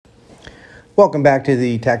Welcome back to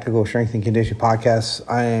the Tactical Strength and Conditioning Podcast.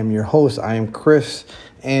 I am your host. I am Chris,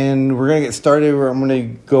 and we're going to get started. I'm going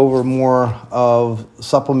to go over more of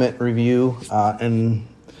supplement review and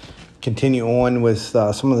continue on with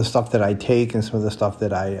some of the stuff that I take and some of the stuff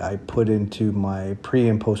that I put into my pre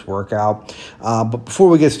and post workout. But before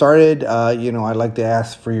we get started, I'd like to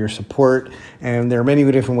ask for your support, and there are many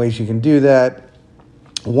different ways you can do that.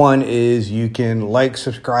 One is you can like,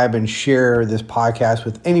 subscribe, and share this podcast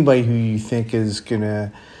with anybody who you think is going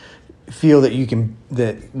to feel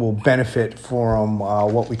that will benefit from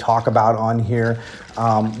what we talk about on here.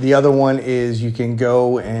 The other one is you can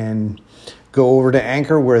go over to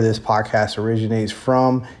Anchor, where this podcast originates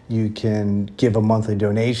from. You can give a monthly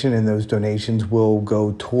donation, and those donations will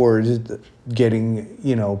go towards getting,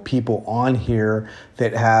 people on here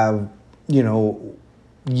that have,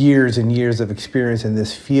 years and years of experience in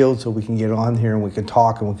this field, so we can get on here and we can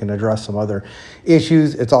talk and we can address some other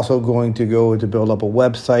issues. It's also going to go to build up a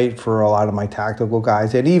website for a lot of my tactical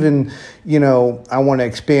guys. And even, I want to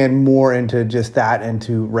expand more into just that,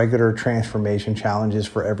 into regular transformation challenges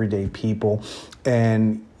for everyday people,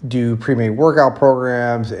 and do pre-made workout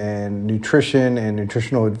programs and nutrition and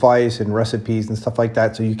nutritional advice and recipes and stuff like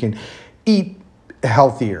that, so you can eat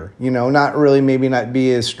healthier, maybe not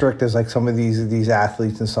be as strict as like some of these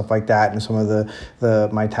athletes and stuff like that, and some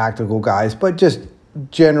of my tactical guys, but just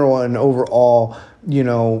general and overall,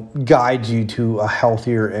 guide you to a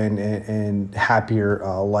healthier and happier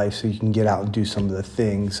life, so you can get out and do some of the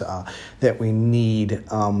things that we need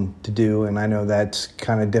to do. And I know that's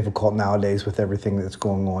kind of difficult nowadays with everything that's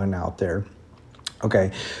going on out there.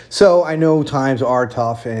 Okay, so I know times are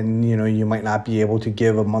tough, and, you might not be able to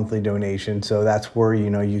give a monthly donation. So that's where,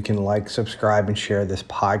 you can like, subscribe, and share this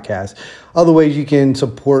podcast. Other ways you can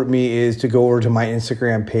support me is to go over to my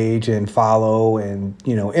Instagram page and follow and,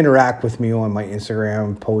 interact with me on my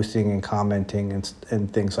Instagram, posting and commenting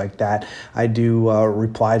and things like that. I do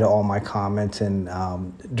reply to all my comments and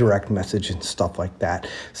direct message and stuff like that.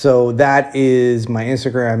 So that is, my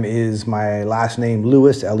Instagram is my last name,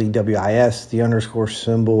 Lewis, Lewis, the underscore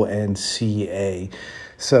symbol, and CA.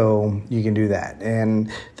 So you can do that.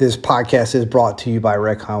 And this podcast is brought to you by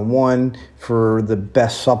Recon One for the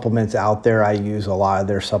best supplements out there. I use a lot of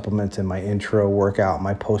their supplements in my intro workout,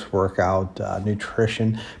 my post-workout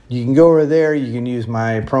nutrition. You can go over there. You can use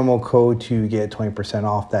my promo code to get 20%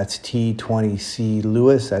 off. That's T20C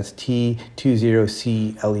Lewis. That's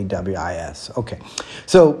T20C Lewis. Okay.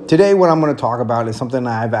 So today what I'm going to talk about is something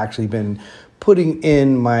I've actually been putting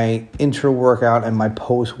in my intra workout and my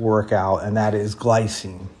post workout, and that is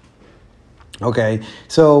glycine. Okay,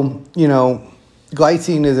 so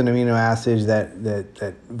glycine is an amino acid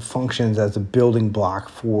that functions as a building block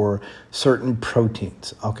for certain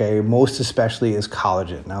proteins. Okay, most especially is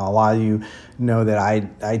collagen. Now, a lot of you know that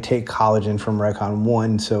I take collagen from Recon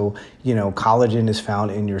One. So collagen is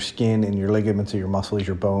found in your skin, in your ligaments, in your muscles,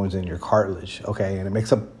 your bones, and your cartilage. Okay, and it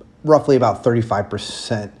makes up roughly about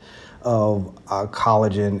 35% of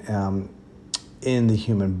collagen in the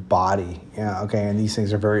human body. Okay, and these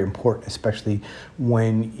things are very important, especially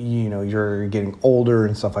when you're getting older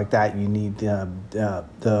and stuff like that. You need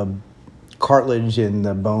the cartilage and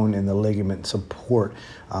the bone and the ligament support,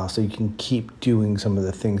 so you can keep doing some of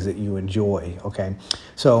the things that you enjoy. Okay,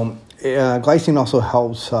 so glycine also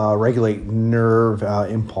helps regulate nerve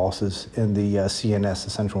impulses in the CNS, the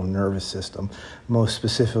central nervous system, most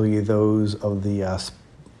specifically those of the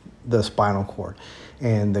spinal cord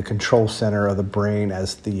and the control center of the brain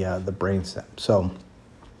as the brain stem. So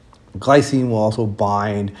glycine will also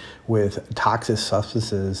bind with toxic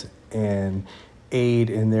substances and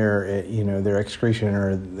aid in their excretion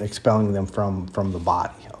or expelling them from the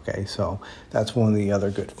body. Okay, so that's one of the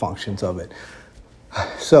other good functions of it.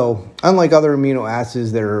 So unlike other amino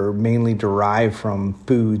acids that are mainly derived from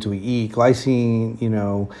foods we eat,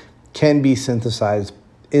 glycine can be synthesized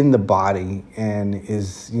in the body and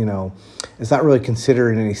is, it's not really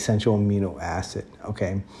considered an essential amino acid.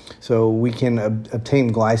 Okay, so we can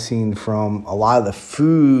obtain glycine from a lot of the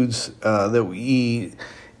foods that we eat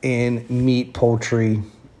in meat, poultry,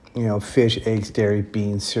 fish, eggs, dairy,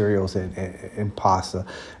 beans, cereals, and pasta.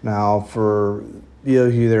 Now, for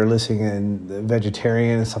you that are listening and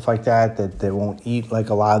vegetarian and stuff like that won't eat like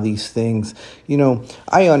a lot of these things,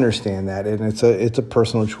 I understand that, and it's a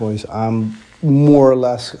personal choice. I'm more or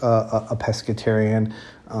less a pescatarian,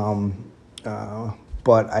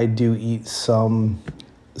 but I do eat some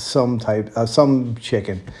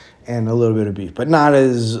chicken and a little bit of beef, but not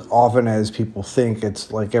as often as people think.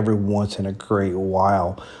 It's like every once in a great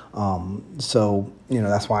while. So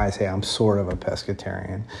that's why I say I'm sort of a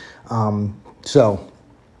pescatarian. So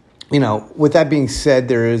With that being said,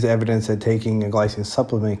 there is evidence that taking a glycine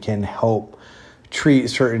supplement can help treat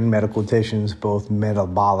certain medical conditions, both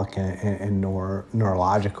metabolic and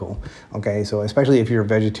neurological. Okay, so especially if you're a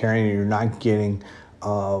vegetarian and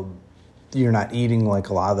you're not eating like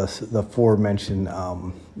a lot of the aforementioned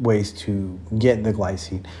ways to get the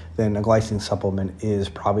glycine, then a glycine supplement is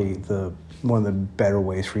probably one of the better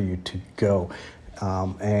ways for you to go.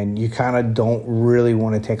 And you kind of don't really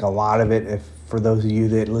want to take a lot of it. For those of you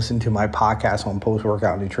that listen to my podcast on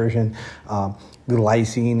post-workout nutrition,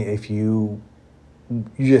 glycine, if you're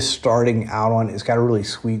just starting out on it, it's got a really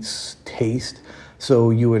sweet taste. So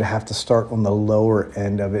you would have to start on the lower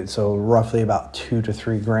end of it. So roughly about 2 to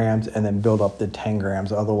 3 grams and then build up to 10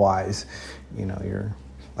 grams. Otherwise, you're,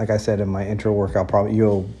 like I said in my intro workout, probably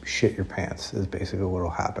you'll shit your pants is basically what will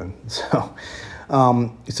happen.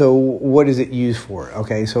 So what is it used for?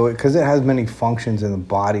 Okay, so because it has many functions in the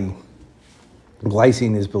body,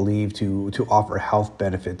 glycine is believed to offer health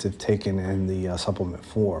benefits if taken in the supplement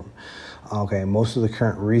form. Okay, most of the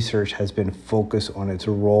current research has been focused on its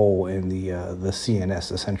role in the CNS,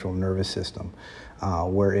 the central nervous system,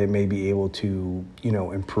 where it may be able to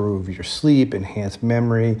improve your sleep, enhance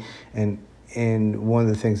memory, and one of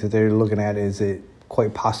the things that they're looking at is it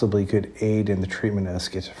quite possibly could aid in the treatment of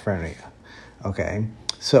schizophrenia. Okay,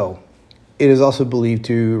 so it is also believed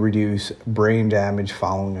to reduce brain damage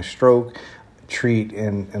following a stroke, treat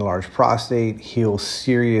an enlarged prostate, heal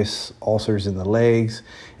serious ulcers in the legs,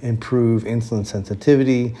 improve insulin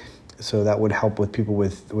sensitivity. So that would help with people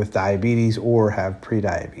with diabetes or have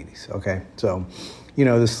pre-diabetes. Okay, so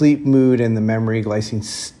the sleep, mood, and the memory. Glycine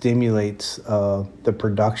stimulates the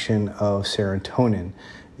production of serotonin,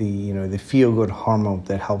 the feel-good hormone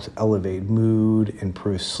that helps elevate mood,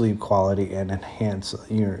 improve sleep quality, and enhance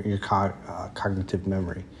your cognitive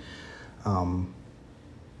memory.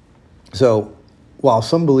 So while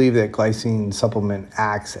some believe that glycine supplement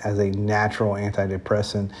acts as a natural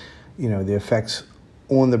antidepressant, the effects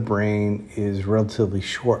on the brain is relatively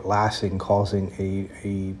short-lasting, causing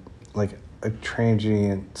a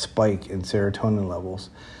transient spike in serotonin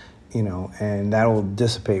levels, and that will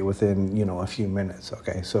dissipate within, a few minutes.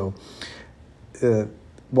 Okay, so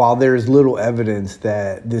while there is little evidence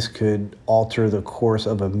that this could alter the course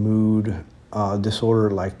of a mood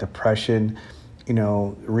disorder like depression,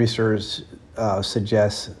 research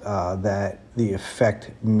suggests that the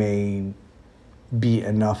effect may be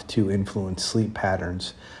enough to influence sleep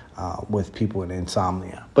patterns with people with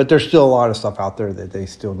insomnia. But there's still a lot of stuff out there that they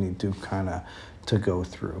still need to to go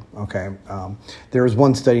through. Okay, there was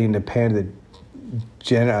one study in Japan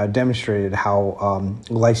that demonstrated how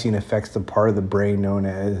glycine affects the part of the brain known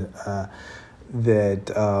as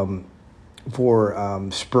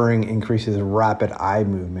spurring increases rapid eye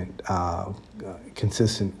movement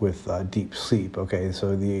consistent with deep sleep. Okay,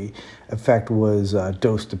 so the effect was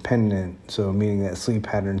dose dependent, so meaning that sleep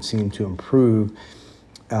patterns seem to improve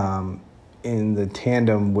in the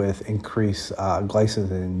tandem with increased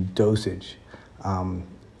glycine dosage,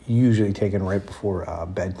 usually taken right before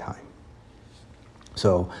bedtime.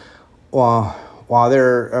 So while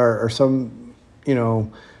there are some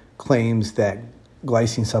claims that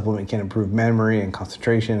glycine supplement can improve memory and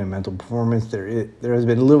concentration and mental performance, there has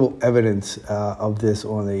been little evidence of this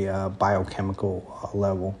on the biochemical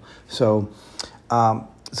level. So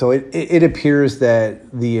it appears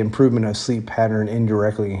that the improvement of sleep pattern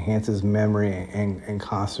indirectly enhances memory and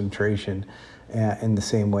concentration in the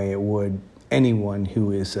same way it would anyone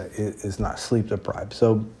who is not sleep deprived.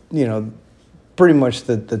 So pretty much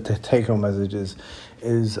the take home message is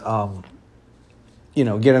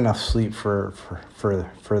get enough sleep for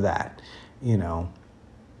that,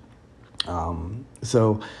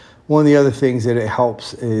 So one of the other things that it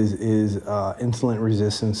helps is insulin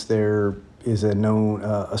resistance. There is a known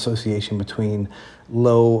association between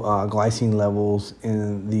low glycine levels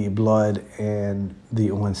in the blood and the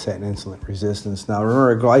onset in insulin resistance. Now,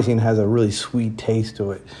 remember, glycine has a really sweet taste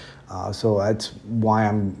to it, so that's why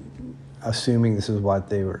I'm assuming this is what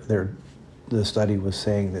the study was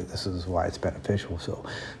saying, that this is why it's beneficial. So,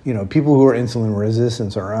 people who are insulin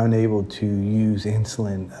resistant are unable to use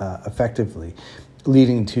insulin effectively,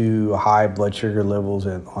 leading to high blood sugar levels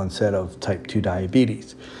and onset of type 2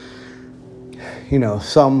 diabetes.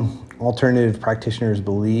 Some alternative practitioners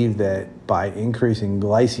believe that by increasing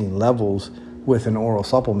glycine levels with an oral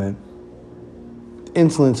supplement,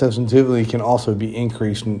 insulin sensitivity can also be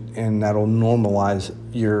increased, and that'll normalize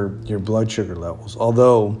your blood sugar levels.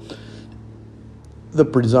 Although the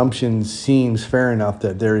presumption seems fair enough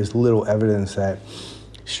that there is little evidence that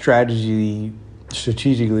strategically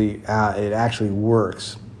it actually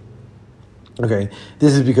works. Okay,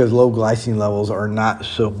 this is because low glycine levels are not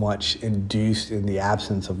so much induced in the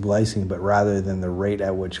absence of glycine, but rather than the rate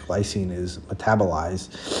at which glycine is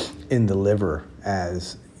metabolized in the liver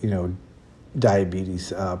as,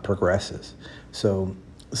 diabetes progresses. So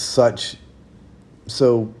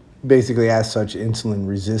basically, as such, insulin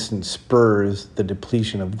resistance spurs the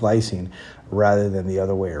depletion of glycine rather than the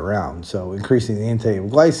other way around. So increasing the intake of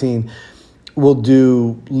glycine will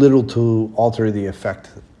do little to alter the effect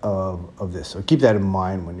of this. So keep that in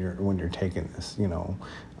mind when you're taking this.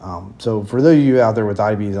 So for those of you out there with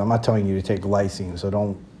diabetes, I'm not telling you to take glycine, so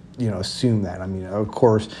don't assume that. I mean, of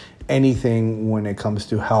course, anything when it comes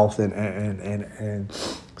to health and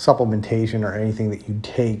supplementation or anything that you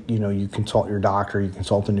take, you consult your doctor, you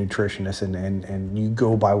consult a nutritionist, and you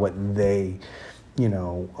go by what they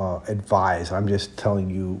advise. I'm just telling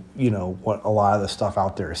you, what a lot of the stuff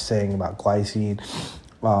out there is saying about glycine,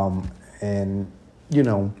 and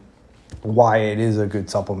why it is a good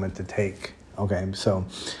supplement to take. Okay, so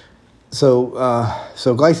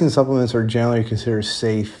glycine supplements are generally considered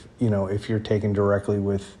safe, if you're taken directly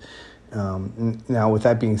with. Now, with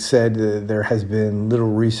that being said, there has been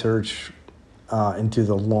little research into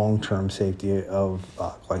the long-term safety of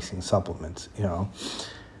glycine supplements.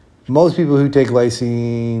 Most people who take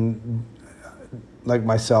glycine, like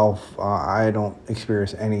myself, I don't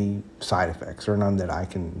experience any side effects or none that I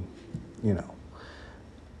can,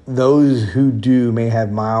 Those who do may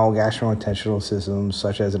have mild gastrointestinal symptoms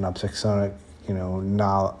such as an upset stomach,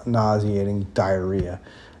 nauseating diarrhea.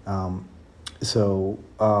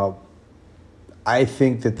 I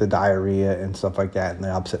think that the diarrhea and stuff like that and the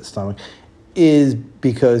upset stomach is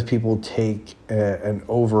because people take an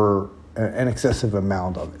excessive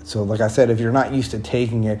amount of it. So like I said, if you're not used to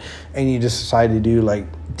taking it and you just decide to do like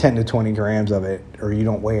 10 to 20 grams of it, or you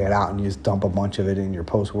don't weigh it out and you just dump a bunch of it in your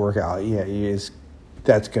post-workout,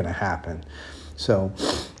 that's going to happen. So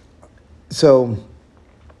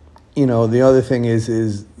the other thing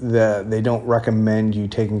is that they don't recommend you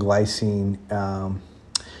taking glycine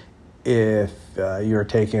if you're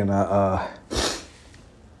taking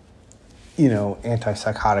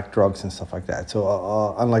antipsychotic drugs and stuff like that.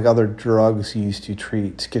 So unlike other drugs used to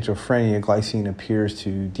treat schizophrenia, glycine appears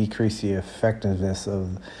to decrease the effectiveness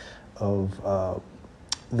of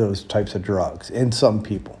those types of drugs in some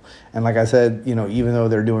people. And like I said, even though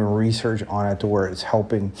they're doing research on it to where it's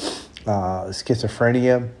helping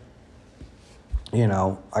schizophrenia,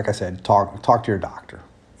 like I said, talk to your doctor,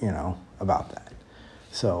 about that.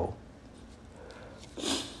 So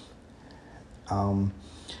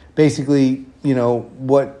basically,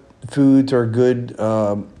 what foods are good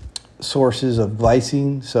sources of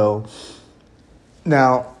glycine. So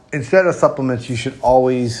now, instead of supplements, you should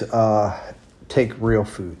always take real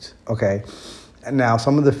foods, okay? And now,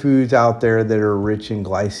 some of the foods out there that are rich in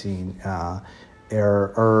glycine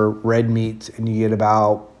are red meats, and you get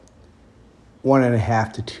about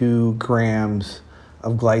 1.5 to 2 grams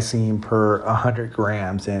of glycine per 100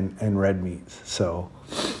 grams in red meats. So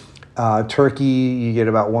turkey, you get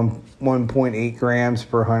about 1.8 grams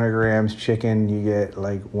per 100 grams. Chicken, you get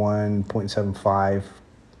like 1.75.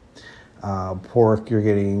 Pork, you're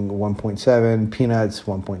getting 1.7. Peanuts,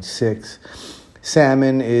 1.6.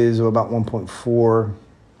 Salmon is about 1.4.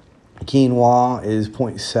 Quinoa is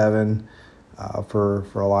 0.7 for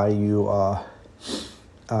a lot of you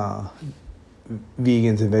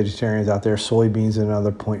vegans and vegetarians out there. Soybeans,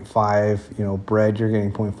 another 0.5. Bread, you're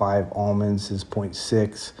getting 0.5. Almonds is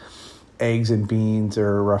 0.6. Eggs and beans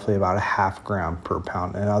are roughly about 0.5 gram per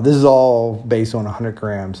pound. And this is all based on 100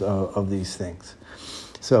 grams of these things.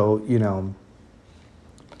 So, you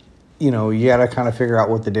got to kind of figure out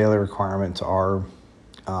what the daily requirements are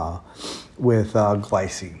with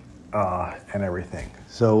glycine and everything.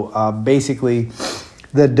 So basically,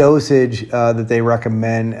 the dosage that they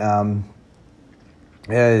recommend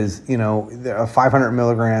is, 500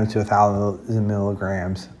 milligrams to 1,000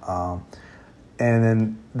 milligrams. And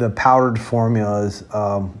then the powdered formulas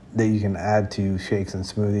that you can add to shakes and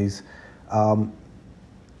smoothies.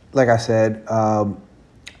 Like I said,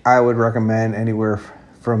 I would recommend anywhere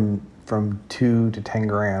from 2 to 10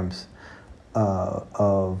 grams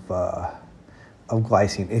of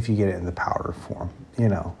glycine if you get it in the powder form,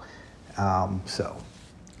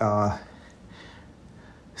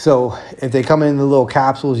 So if they come in the little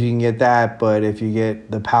capsules, you can get that. But if you get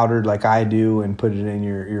the powdered like I do and put it in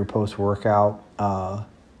your post-workout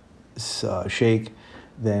shake,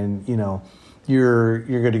 then, you're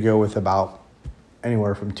going to go with about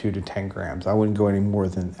anywhere from 2 to 10 grams. I wouldn't go any more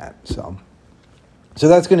than that. So So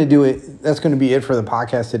that's going to do it. That's going to be it for the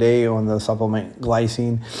podcast today on the supplement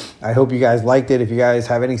Glycine. I hope you guys liked it. If you guys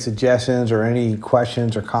have any suggestions or any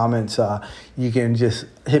questions or comments, you can just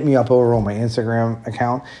hit me up over on my Instagram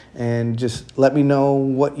account and just let me know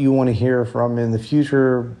what you want to hear from in the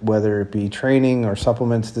future, whether it be training or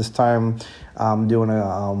supplements. This time I'm doing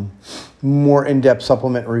a more in-depth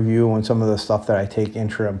supplement review on some of the stuff that I take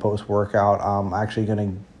intra and post-workout. I'm actually going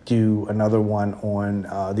to do another one on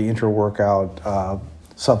the intra-workout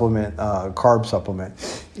supplement, carb supplement,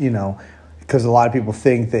 because a lot of people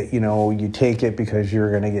think that, you take it because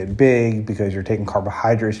you're going to get big, because you're taking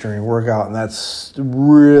carbohydrates during your workout, and that's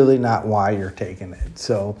really not why you're taking it.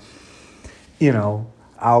 So,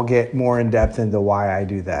 I'll get more in depth into why I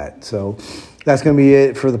do that. So that's going to be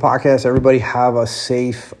it for the podcast. Everybody have a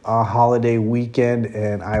safe holiday weekend,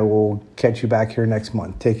 and I will catch you back here next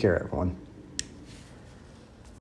month. Take care, everyone.